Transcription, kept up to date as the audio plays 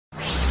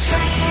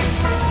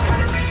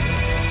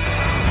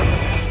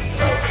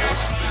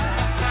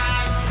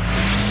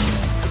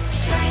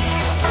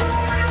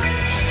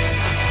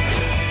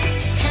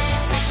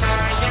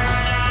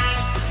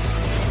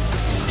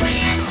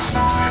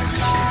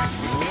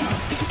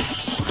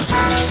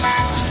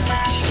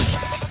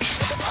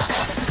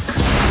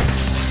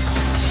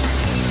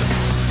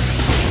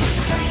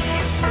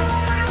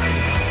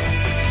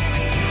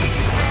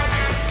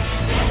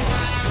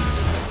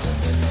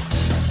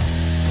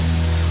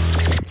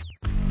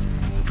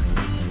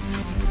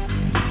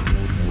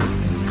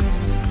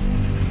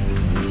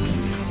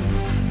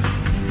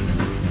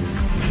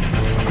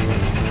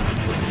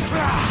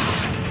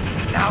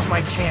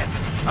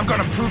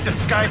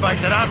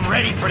Skybite that I'm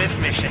ready for this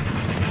mission.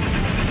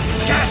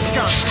 Gas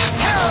gun,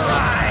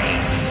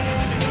 terrorize!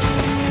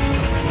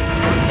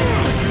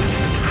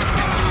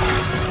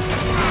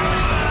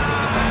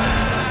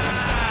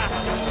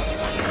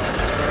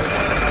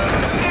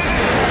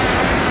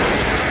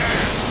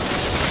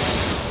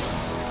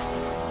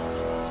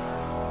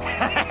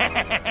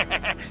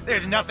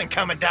 There's nothing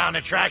coming down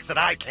the tracks that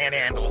I can't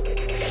handle.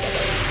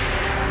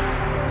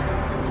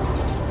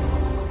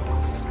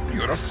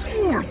 You're a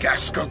fool,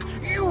 gas skunk.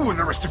 You and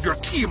the rest of your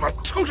team are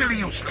totally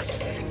useless.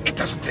 It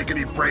doesn't take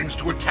any brains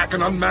to attack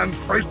an unmanned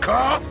freight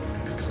car.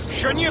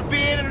 Shouldn't you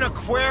be in an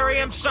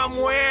aquarium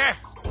somewhere?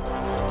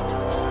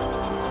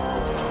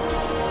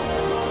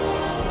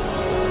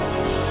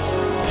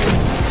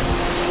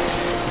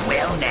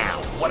 Well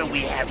now, what do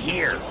we have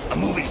here? A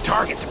moving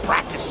target to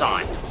practice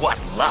on. What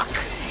luck!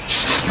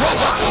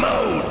 Robot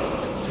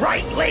mode!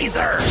 Right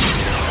laser!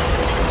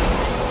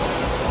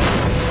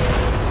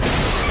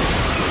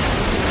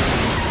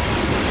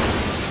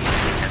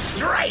 A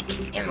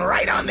strike! And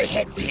right on the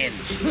head pin.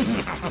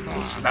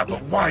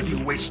 Slapper, why do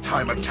you waste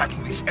time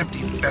attacking these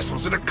empty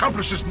vessels? It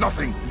accomplishes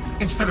nothing.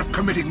 Instead of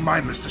committing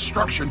mindless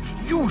destruction,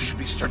 you should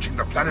be searching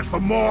the planet for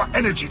more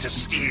energy to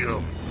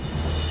steal.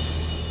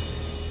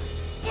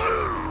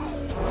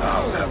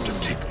 I'll have to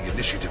take the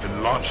initiative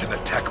and launch an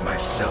attack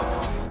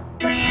myself.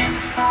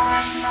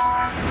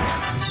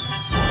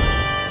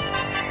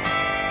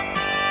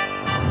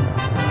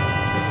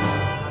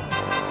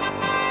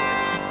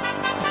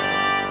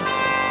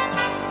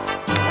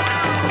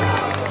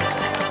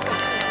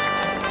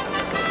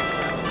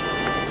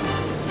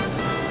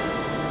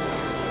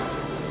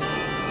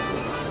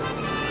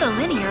 The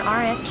linear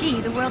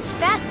RFG, the world's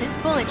fastest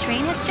bullet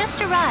train, has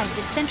just arrived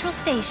at Central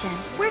Station.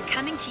 We're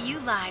coming to you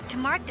live to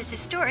mark this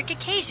historic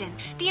occasion,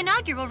 the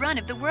inaugural run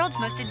of the world's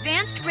most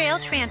advanced rail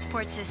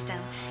transport system.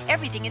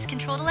 Everything is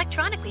controlled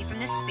electronically from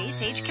this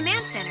space-age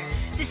command center.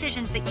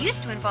 Decisions that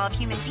used to involve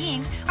human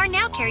beings are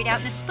now carried out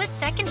in a split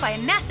second by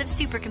a massive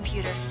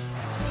supercomputer.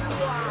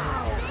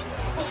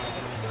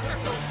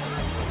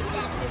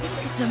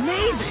 It's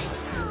amazing!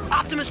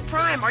 Optimus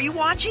Prime, are you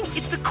watching?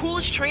 It's the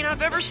coolest train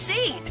I've ever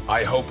seen!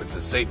 I hope it's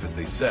as safe as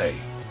they say.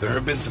 There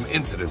have been some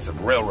incidents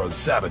of railroad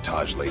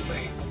sabotage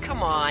lately.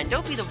 Come on,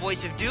 don't be the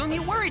voice of doom.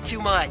 You worry too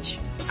much.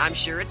 I'm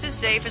sure it's as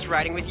safe as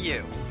riding with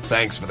you.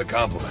 Thanks for the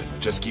compliment.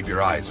 Just keep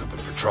your eyes open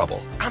for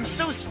trouble. I'm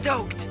so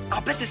stoked.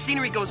 I'll bet the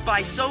scenery goes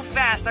by so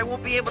fast I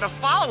won't be able to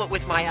follow it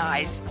with my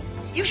eyes.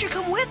 You should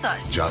come with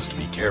us. Just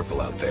be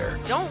careful out there.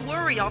 Don't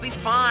worry, I'll be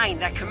fine.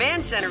 That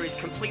command center is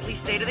completely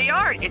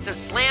state-of-the-art. It's a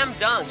slam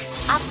dunk.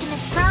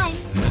 Optimus Prime,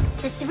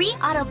 the three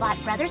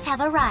Autobot brothers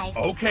have arrived.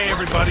 Okay,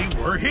 everybody,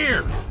 we're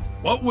here.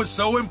 What was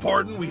so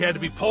important we had to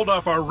be pulled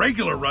off our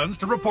regular runs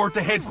to report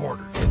to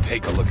headquarters? And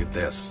take a look at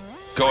this.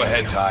 Go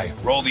ahead, Ty.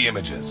 Roll the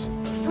images.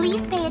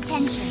 Please pay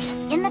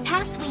attention. In the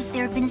past week,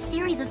 there have been a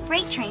series of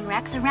freight train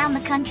wrecks around the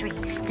country.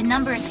 The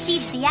number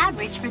exceeds the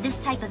average for this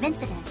type of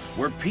incident.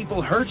 Were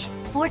people hurt?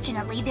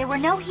 Fortunately, there were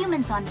no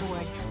humans on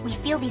board. We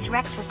feel these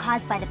wrecks were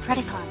caused by the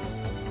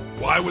Predacons.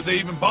 Why would they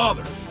even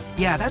bother?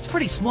 Yeah, that's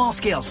pretty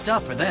small-scale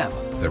stuff for them.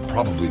 They're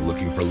probably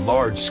looking for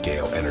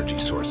large-scale energy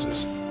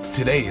sources.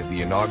 Today is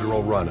the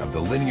inaugural run of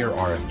the linear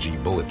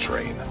RFG bullet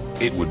train.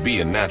 It would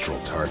be a natural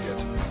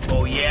target.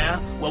 Oh, yeah?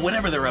 Well,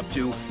 whatever they're up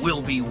to,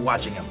 we'll be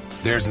watching them.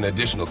 There's an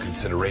additional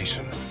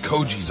consideration.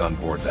 Koji's on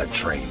board that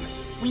train.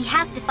 We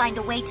have to find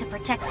a way to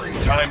protect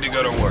him. Time to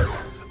go to work.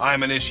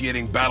 I'm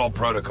initiating battle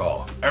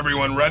protocol.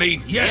 Everyone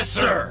ready? Yes,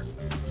 sir!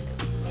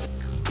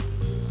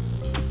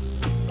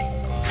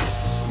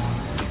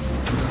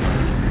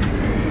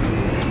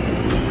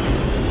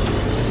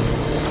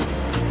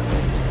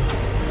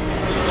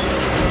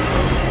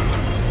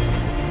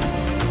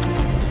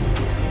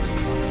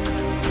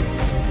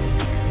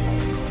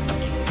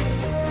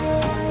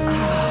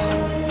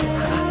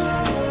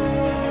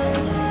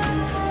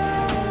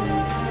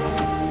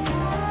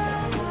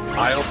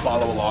 I'll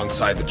follow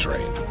alongside the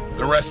train.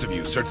 The rest of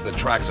you search the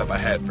tracks up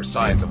ahead for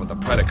signs of what the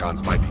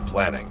Predacons might be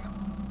planning.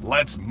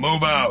 Let's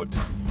move out!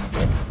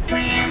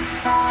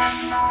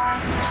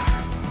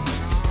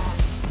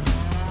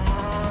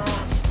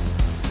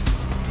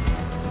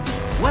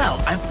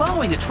 Well, I'm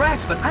following the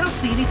tracks, but I don't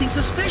see anything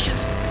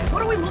suspicious.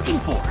 What are we looking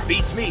for?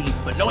 Beats me,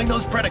 but knowing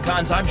those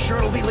Predacons, I'm sure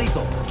it'll be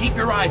lethal. Keep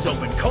your eyes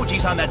open.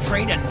 Koji's on that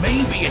train and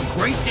may be in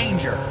great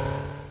danger.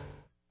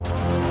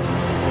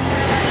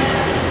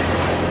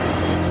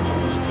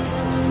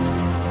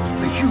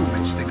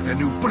 The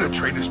new bullet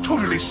train is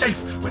totally safe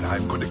when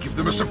I'm going to give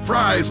them a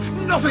surprise.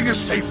 Nothing is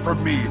safe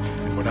from me.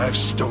 And when I've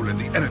stolen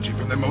the energy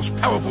from their most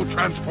powerful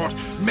transport,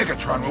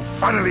 Megatron will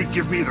finally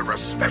give me the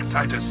respect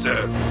I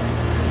deserve.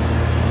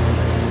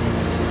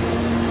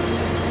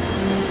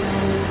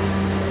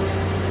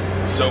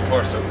 So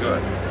far, so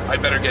good.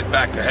 I'd better get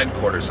back to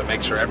headquarters and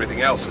make sure everything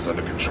else is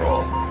under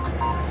control.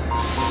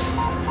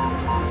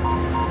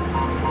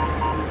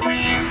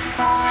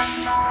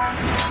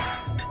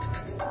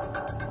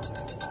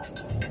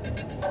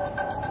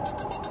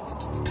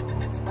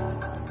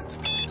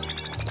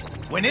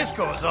 When this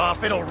goes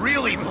off, it'll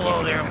really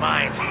blow their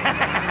minds.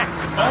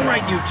 All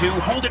right, you two,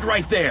 hold it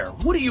right there.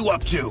 What are you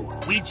up to?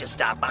 We just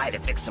stopped by to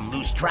fix some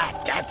loose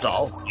track, that's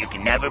all. You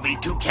can never be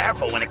too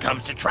careful when it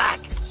comes to track.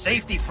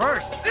 Safety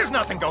first. There's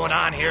nothing going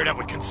on here that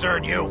would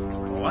concern you.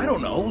 Oh, I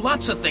don't know.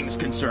 Lots of things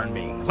concern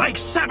me. Like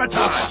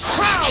sabotage.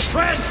 Crowd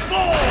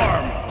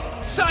transform!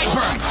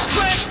 Sideburn,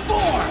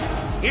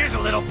 transform! Here's a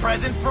little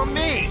present from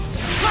me.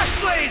 Right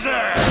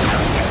Blazer!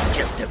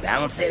 Just to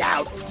balance it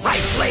out,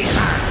 right Blazer!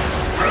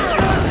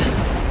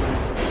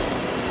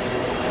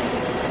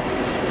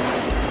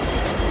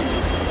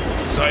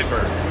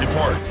 Sideburn,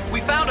 report.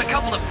 We found a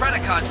couple of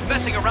Predacons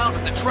messing around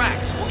with the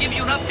tracks. We'll give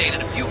you an update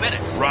in a few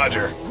minutes.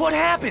 Roger. What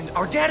happened?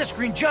 Our data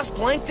screen just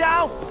blanked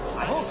out.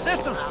 My whole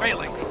system's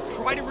failing.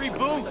 Try to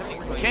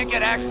reboot. Can't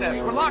get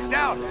access. We're locked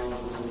out.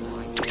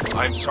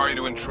 I'm sorry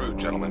to intrude,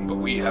 gentlemen, but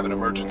we have an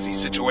emergency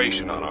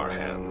situation on our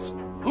hands.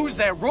 Who's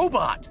that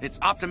robot? It's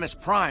Optimus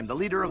Prime, the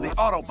leader of the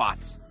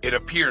Autobots. It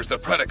appears the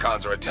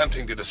Predacons are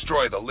attempting to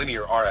destroy the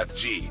linear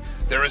RFG.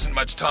 There isn't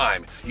much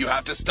time. You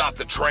have to stop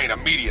the train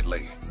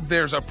immediately.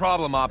 There's a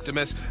problem,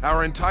 Optimus.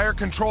 Our entire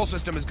control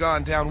system has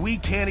gone down. We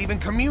can't even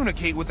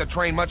communicate with the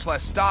train, much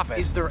less stop it.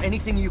 Is there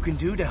anything you can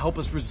do to help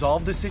us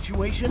resolve the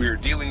situation? We're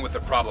dealing with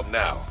the problem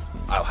now.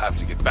 I'll have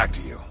to get back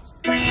to you.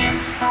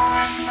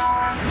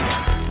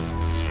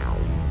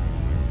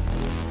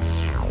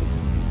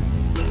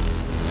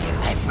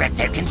 I've wrecked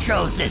their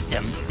control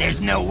system.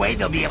 There's no way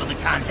they'll be able to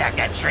contact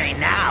that train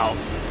now.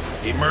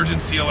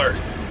 Emergency alert.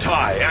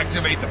 Ty,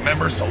 activate the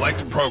member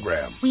select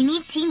program. We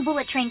need Team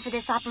Bullet Train for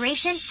this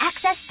operation.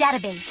 Access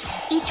database.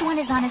 Each one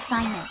is on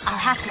assignment. I'll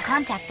have to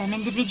contact them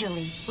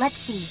individually. Let's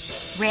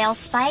see. Rail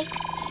Spike,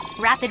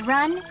 Rapid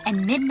Run,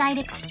 and Midnight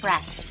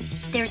Express.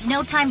 There's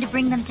no time to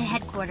bring them to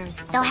headquarters.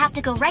 They'll have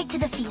to go right to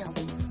the field.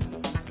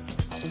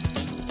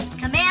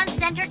 Command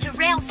Center to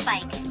Rail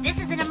Spike. This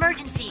is an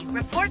emergency.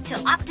 Report to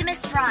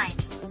Optimus Prime.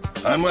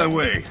 On my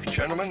way.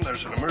 Gentlemen,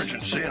 there's an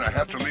emergency and I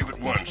have to leave at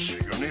once.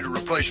 You'll need a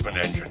replacement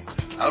engine.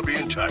 I'll be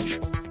in touch.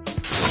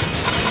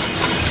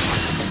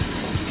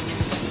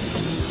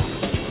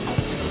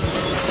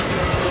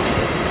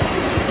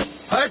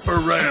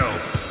 Hyperrail!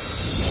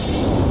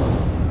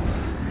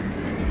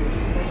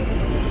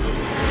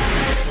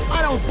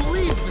 I don't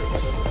believe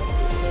this.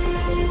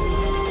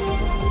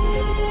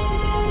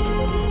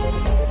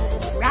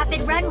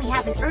 Rapid Run, we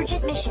have an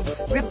urgent mission.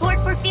 Report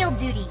for field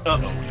duty.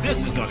 Uh-oh,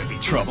 this is gonna be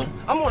trouble.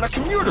 I'm on a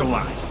commuter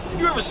line.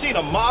 You ever seen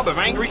a mob of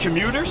angry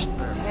commuters?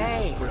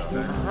 Hey.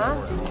 Huh?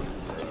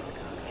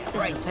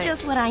 This is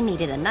just what I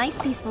needed, a nice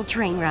peaceful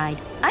train ride.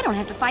 I don't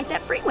have to fight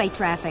that freeway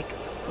traffic.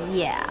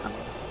 Yeah.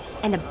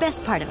 And the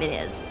best part of it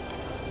is,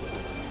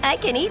 I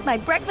can eat my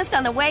breakfast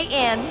on the way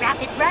in.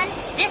 Rapid Run,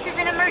 this is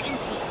an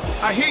emergency.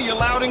 I hear you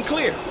loud and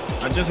clear.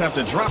 I just have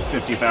to drop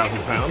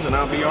 50,000 pounds and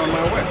I'll be on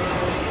my way.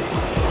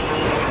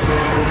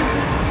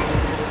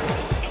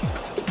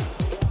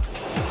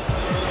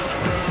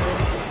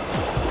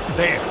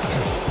 There.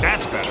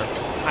 That's better.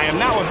 I am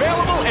now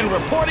available and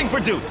reporting for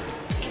duty.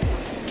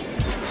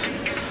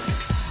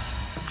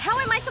 How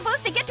am I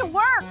supposed to get to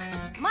work?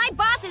 My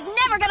boss is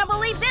never gonna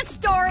believe this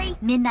story.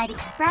 Midnight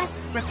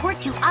Express, report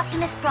to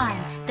Optimus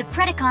Prime. The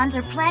Predacons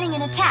are planning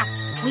an attack.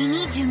 We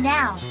need you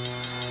now.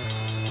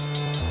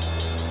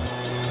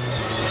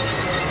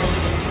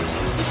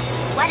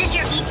 What is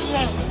your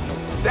ETA?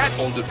 That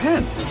all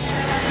depends.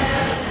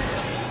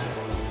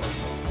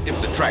 If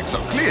the tracks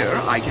are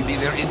clear, I can be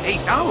there in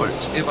 8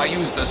 hours. If I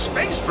use the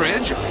space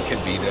bridge, I can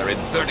be there in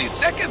 30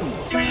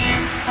 seconds.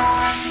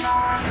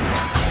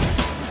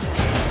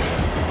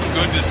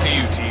 Good to see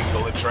you, Team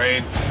Bullet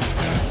Train.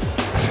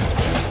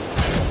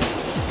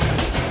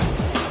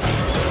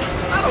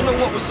 I don't know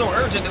what was so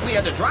urgent that we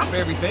had to drop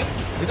everything.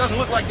 It doesn't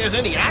look like there's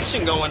any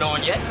action going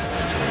on yet.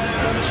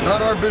 It's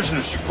not our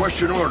business to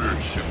question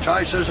orders. If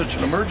Ty says it's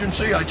an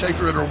emergency, I take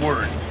her at her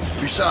word.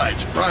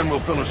 Besides, Prime will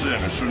fill us in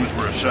as soon as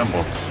we're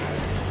assembled.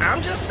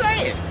 I'm just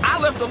saying. I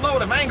left a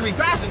load of angry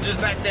passengers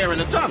back there in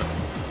the tunnel.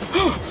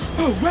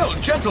 Oh, well,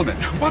 gentlemen,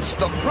 what's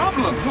the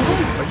problem?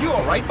 Are you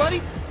all right, buddy?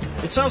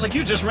 It sounds like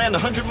you just ran the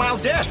 100-mile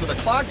dash with a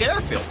clogged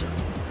air filter.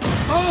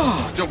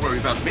 Oh, don't worry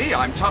about me.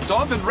 I'm topped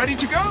off and ready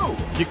to go.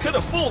 You could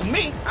have fooled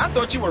me. I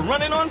thought you were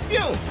running on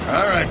fume.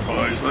 All right,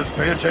 boys, let's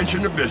pay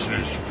attention to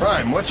business.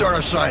 Prime, what's our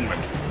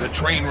assignment? The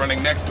train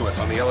running next to us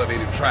on the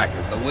elevated track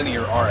is the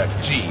linear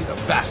RFG, the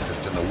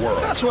fastest in the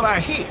world. That's what I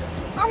hear.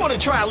 I want to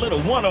try a little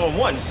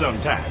one-on-one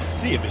sometime,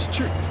 see if it's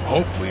true.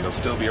 Hopefully it'll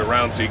still be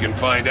around so you can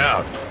find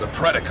out. The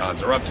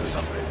Predacons are up to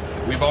something.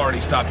 We've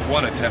already stopped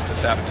one attempt to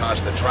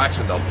sabotage the tracks,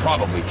 and they'll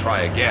probably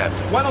try again.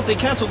 Why don't they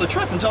cancel the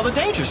trip until the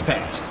danger's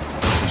passed?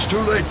 It's too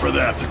late for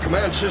that. The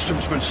command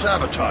system's been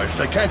sabotaged.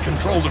 They can't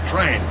control the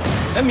train.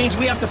 That means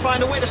we have to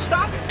find a way to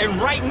stop it,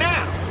 and right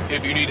now.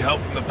 If you need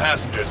help from the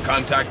passengers,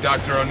 contact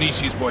Dr.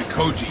 Onishi's boy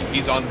Koji.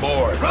 He's on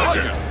board.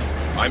 Roger!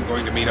 I'm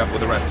going to meet up with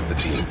the rest of the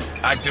team.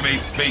 Activate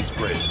Space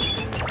Bridge.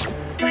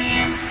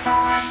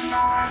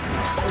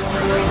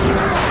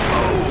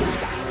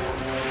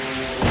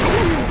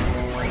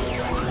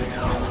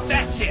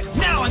 That's it.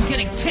 Now I'm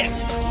getting ticked.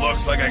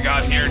 Looks like I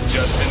got here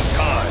just in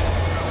time.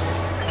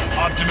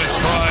 Optimus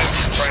Prime,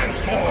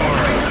 transform!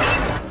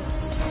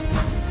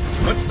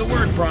 What's the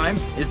word, Prime?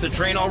 Is the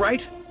train all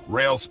right?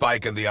 Rail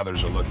Spike and the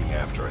others are looking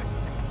after it.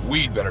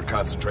 We'd better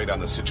concentrate on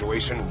the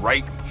situation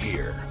right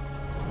here.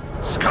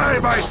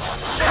 Skybite,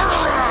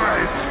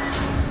 terrorize!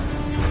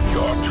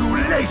 You're too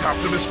late,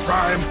 Optimus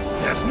Prime.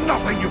 There's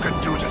nothing you can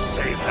do to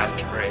save that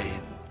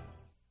train.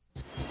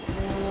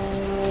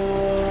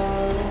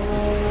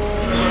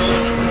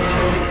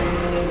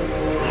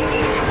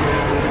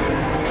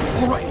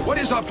 All right, what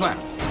is our plan?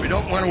 We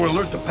don't want to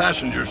alert the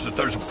passengers that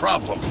there's a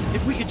problem.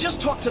 If we could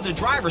just talk to the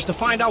drivers to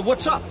find out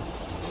what's up.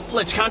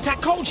 Let's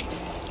contact Koji.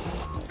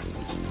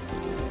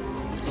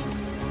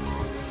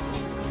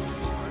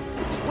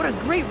 What a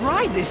great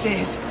ride this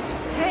is!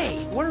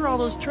 Hey, what are all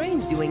those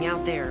trains doing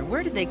out there?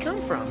 Where did they come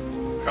from?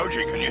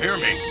 Koji, can you hear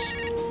me?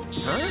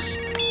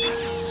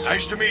 Huh?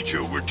 Nice to meet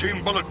you. We're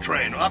Team Bullet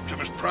Train.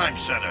 Optimus Prime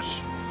sent us.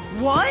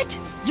 What?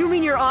 You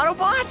mean your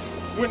Autobots?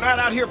 We're not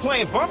out here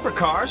playing bumper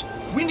cars.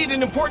 We need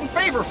an important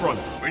favor from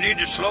you. We need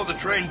to slow the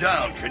train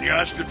down. Can you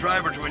ask the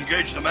driver to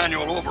engage the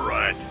manual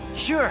override?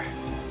 Sure.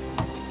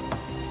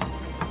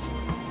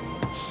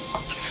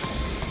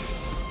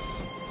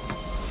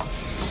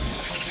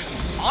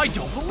 I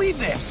don't believe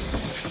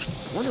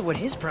this! Wonder what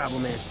his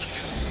problem is.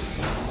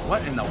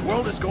 What in the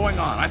world is going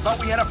on? I thought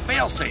we had a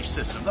fail-safe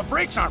system. The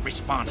brakes aren't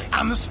responding.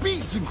 And the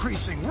speed's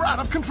increasing. We're out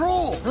of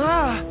control.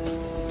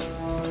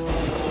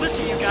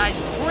 Listen, you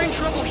guys, we're in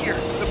trouble here.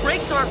 The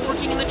brakes aren't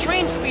working and the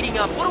train's speeding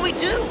up. What do we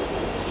do?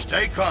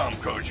 Stay calm,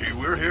 Koji.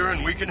 We're here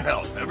and we can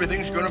help.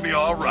 Everything's gonna be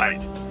all right.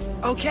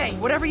 Okay,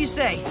 whatever you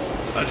say.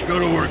 Let's go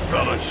to work,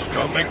 fellas.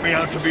 Don't make me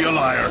out to be a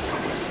liar.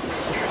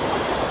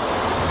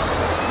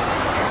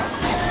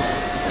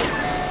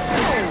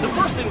 The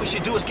first thing we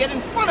should do is get in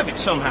front of it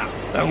somehow.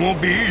 That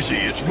won't be easy.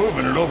 It's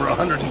moving at over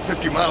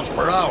 150 miles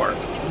per hour.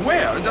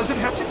 Where does it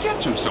have to get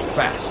to so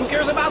fast? Who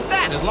cares about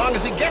that, as long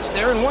as it gets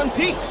there in one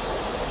piece?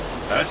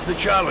 That's the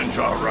challenge,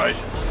 all right.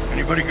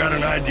 Anybody got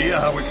an idea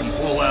how we can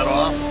pull that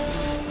off?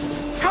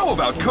 How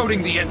about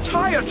coating the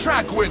entire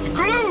track with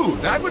glue?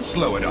 That would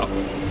slow it up.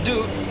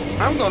 Dude,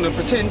 I'm gonna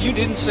pretend you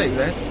didn't say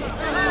that.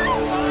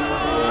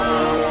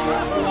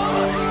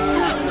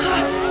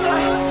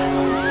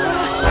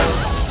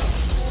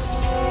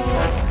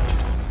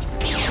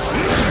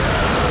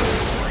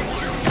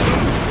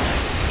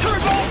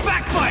 Turbo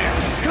backfire!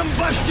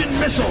 Combustion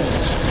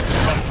missiles!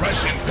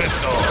 Compression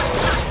pistol!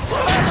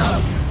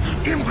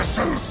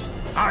 Imbeciles!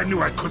 I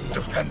knew I couldn't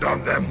depend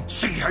on them.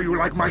 See how you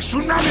like my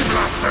tsunami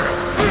blaster!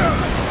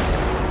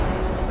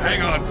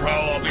 Hang on,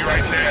 Prowl, I'll be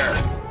right there.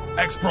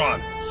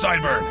 X-Brawn,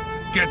 Sideburn,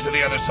 get to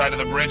the other side of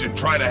the bridge and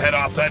try to head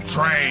off that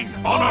train.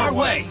 On our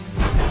way!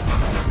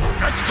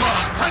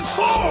 X-Brawn,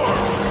 transform!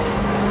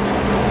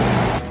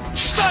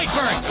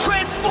 Sideburn,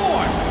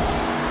 transform!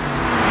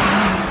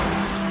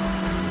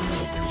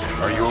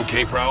 Are you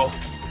okay, Prowl?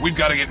 We've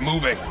got to get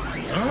moving.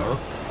 Huh?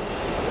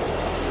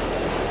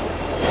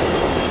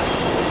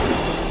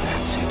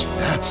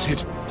 That's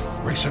it.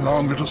 Race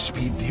along, little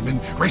speed demon.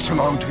 Race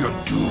along to your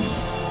doom.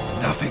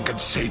 Nothing can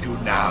save you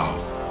now.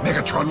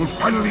 Megatron will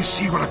finally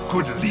see what a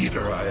good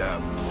leader I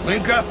am.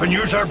 Link up and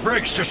use our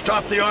brakes to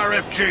stop the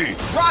RFG.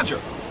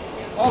 Roger!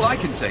 All I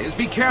can say is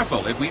be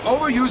careful. If we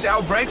overuse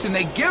our brakes and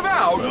they give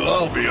out... We'll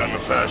all be on the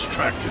fast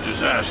track to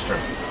disaster.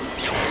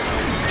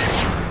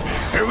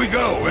 Here we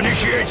go.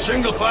 Initiate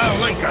single file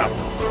link up.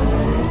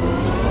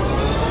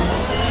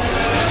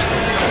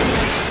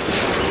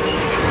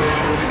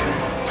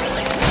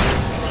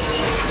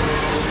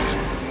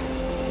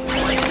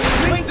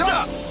 Linked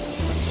up!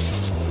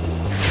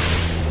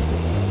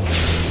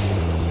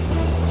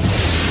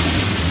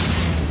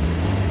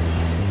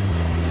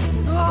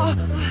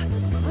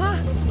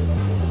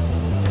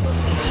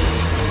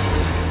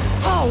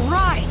 All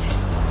right!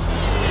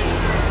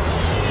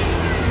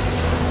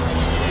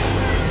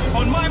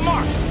 On my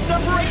mark,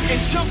 separate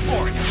and jump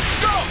for it.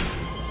 Go!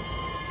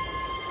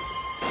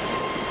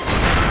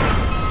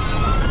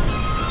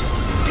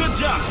 Good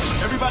job.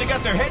 Everybody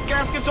got their head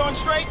gaskets on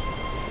straight?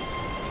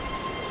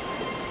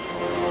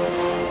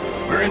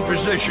 We're in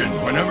position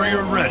whenever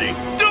you're ready.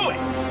 Do it!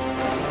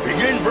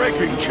 Begin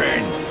braking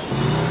chain.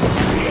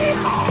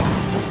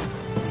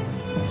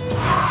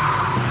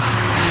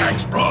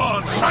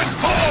 X-Brawn,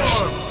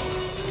 transform!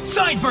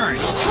 Sideburn,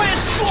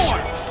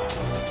 transform!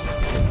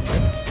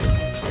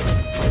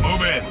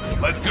 Move in.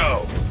 Let's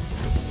go.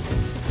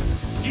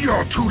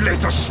 You're too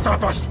late to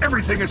stop us.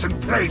 Everything is in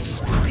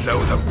place.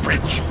 Blow the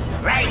bridge.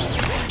 Right!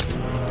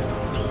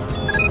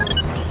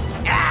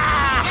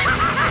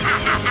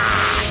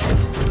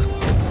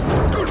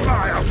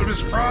 Goodbye,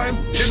 Optimus Prime.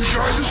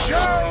 Enjoy the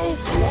show.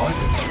 What?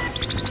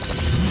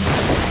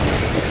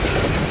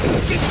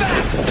 Get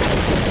back!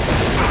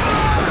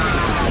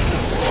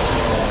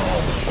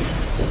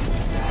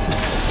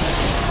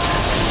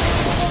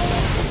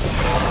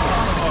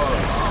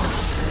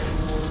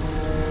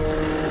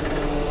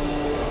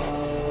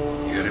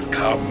 Here it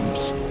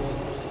comes.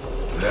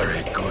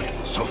 Very good.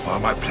 So far,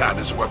 my plan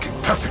is working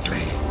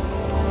perfectly.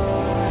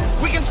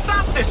 We can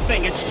stop this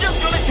thing. It's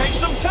just gonna take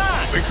some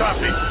time. We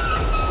copy.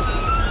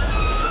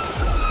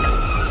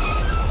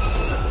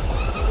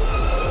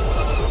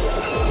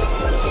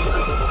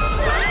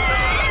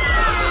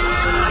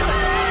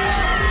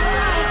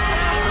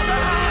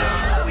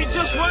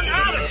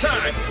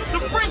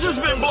 has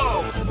been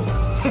blown!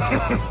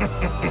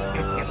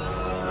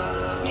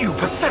 You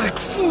pathetic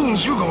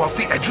fools! You go off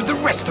the edge with the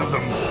rest of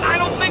them! I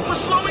don't think we're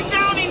slowing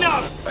down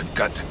enough! I've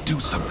got to do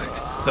something.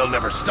 They'll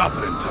never stop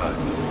it in time.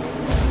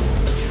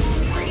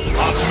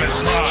 Optimus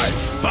Prime,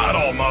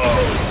 battle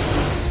mode!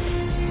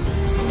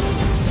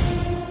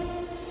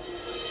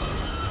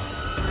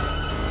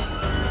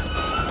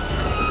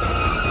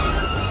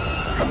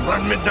 Come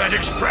on, Midnight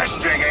Express,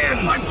 dig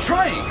in! I'm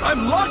trying!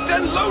 I'm locked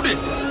and loaded!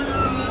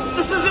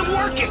 This isn't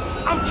working!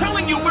 I'm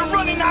telling you, we're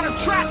running out of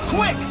track,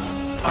 quick!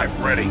 I'm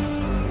ready.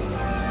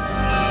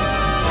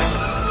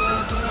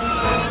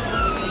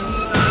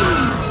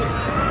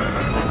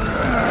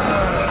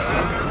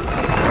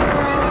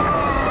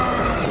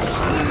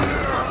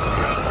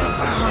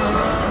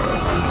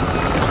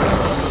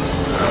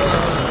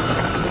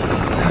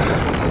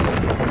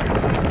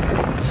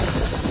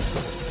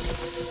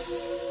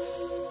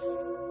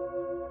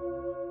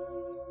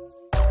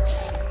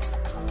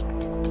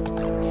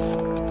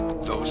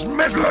 Those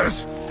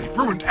meddlers! They've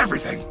ruined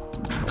everything!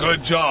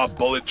 Good job,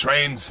 bullet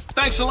trains.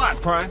 Thanks a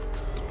lot, Prime.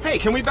 Hey,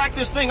 can we back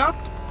this thing up?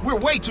 We're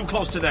way too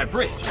close to that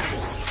bridge.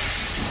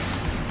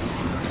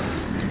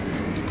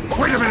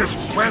 Wait a minute!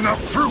 We're not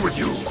through with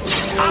you!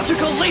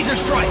 Optical laser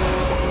strike!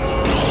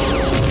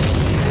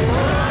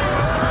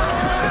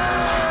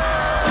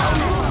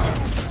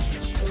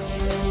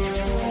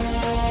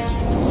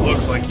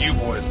 Looks like you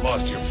boys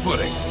lost your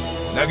footing.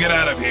 Now get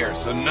out of here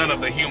so none of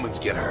the humans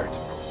get hurt.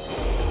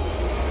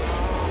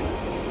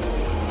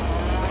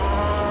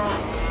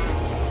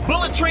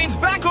 Bullet train's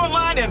back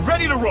online and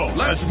ready to roll.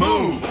 Let's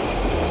move!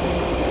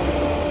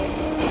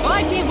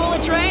 Bye, Team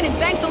Bullet Train, and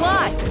thanks a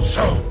lot!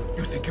 So,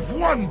 you think you've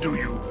won, do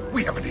you?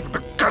 We haven't even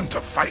begun to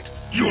fight.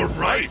 You're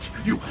right.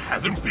 You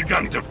haven't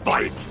begun to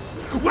fight.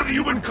 What are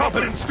you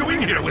incompetents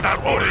doing here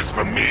without orders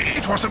from me?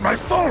 It wasn't my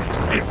fault.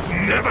 It's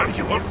never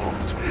your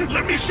fault.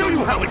 Let me show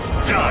you how it's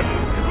done.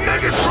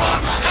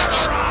 Megatron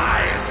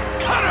terrorize!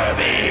 Cutter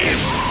beam!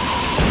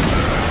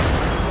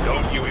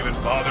 Don't you even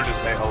bother to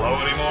say hello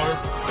anymore?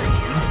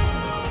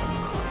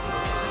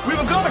 We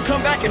were gonna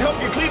come back and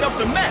help you clean up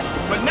the mess,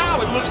 but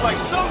now it looks like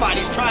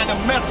somebody's trying to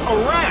mess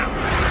around.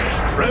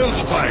 Rail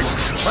Spike,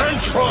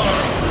 transform!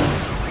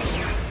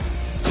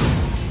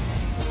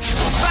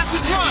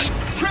 Rapid run!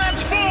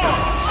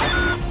 Transform!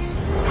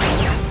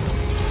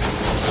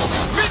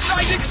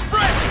 Midnight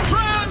Express,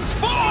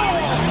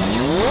 transform!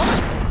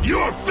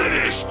 You're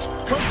finished!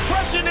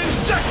 Compression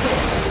injector!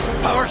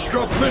 Power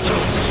stroke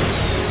missiles!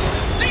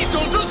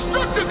 Diesel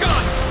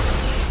Destructicon!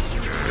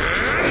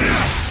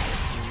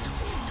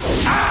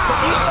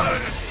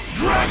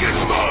 Dragon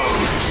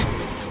mode!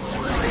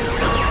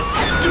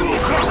 Dual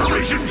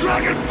Corporation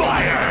Dragon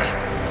Fire!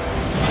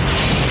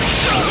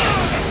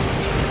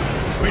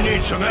 We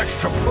need some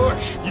extra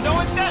push. You know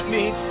what that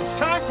means? It's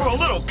time for a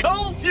little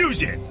cold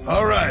fusion!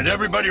 All right,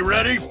 everybody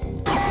ready?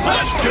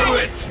 Let's do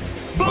it!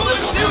 Bullet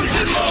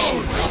Fusion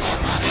mode!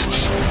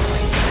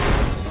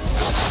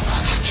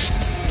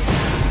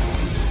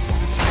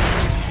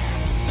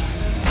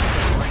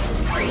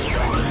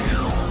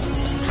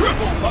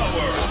 Triple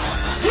power!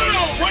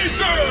 Rail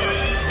Racer!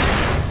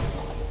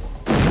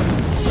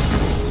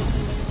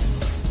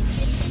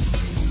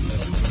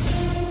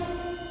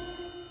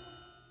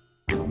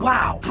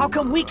 Wow, how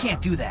come we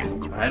can't do that?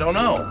 I don't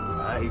know.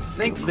 I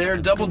think they're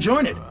double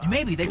jointed.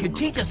 Maybe they could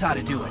teach us how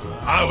to do it.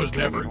 I was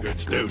never a good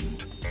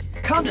student.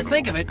 Come to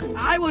think of it,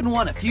 I wouldn't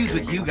want to fuse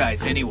with you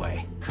guys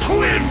anyway.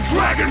 Twin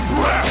Dragon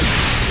Breath!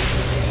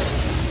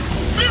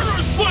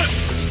 Mirror Split!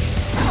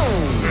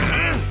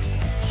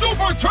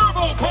 Super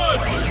Turbo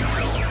Punch!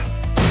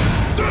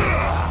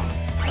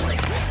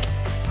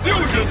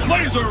 Fusion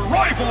Laser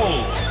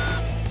Rifle!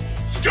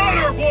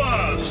 Scatter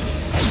Blast!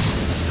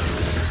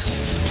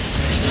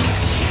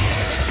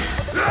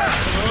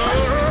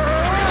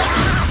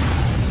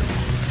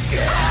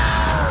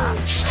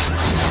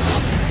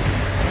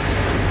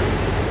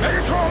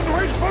 Megatron,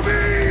 wait for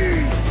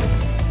me!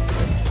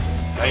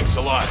 Thanks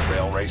a lot,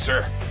 Rail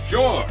Racer.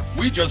 Sure,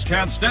 we just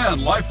can't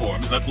stand life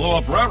forms that blow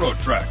up railroad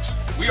tracks.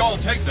 We all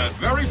take that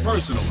very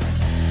personally.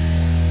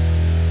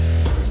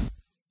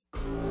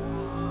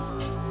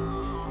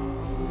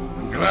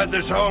 I'm glad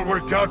this all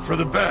worked out for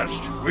the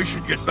best. We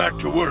should get back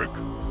to work.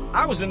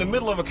 I was in the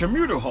middle of a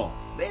commuter haul.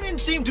 They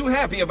didn't seem too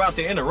happy about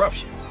the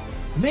interruption.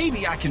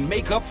 Maybe I can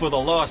make up for the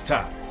lost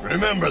time.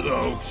 Remember,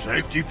 though,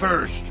 safety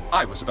first.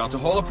 I was about to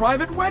hold a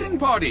private wedding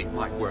party.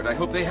 My word, I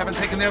hope they haven't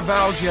taken their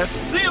vows yet.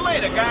 See you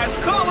later, guys.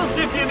 Call us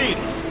if you need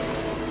us.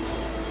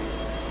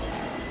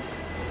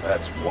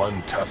 That's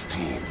one tough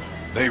team.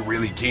 They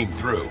really came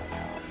through.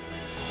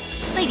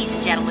 Ladies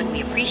and gentlemen,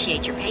 we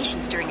appreciate your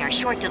patience during our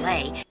short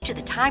delay. To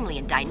the timely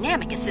and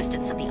dynamic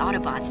assistance of the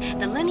Autobots,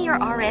 the linear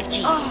RFG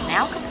is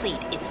now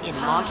complete its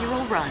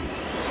inaugural run.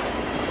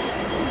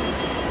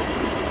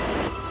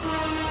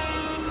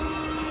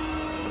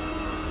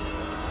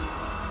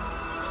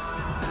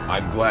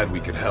 I'm glad we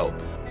could help.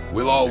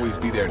 We'll always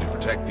be there to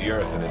protect the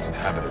Earth and its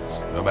inhabitants,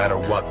 no matter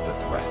what the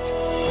threat.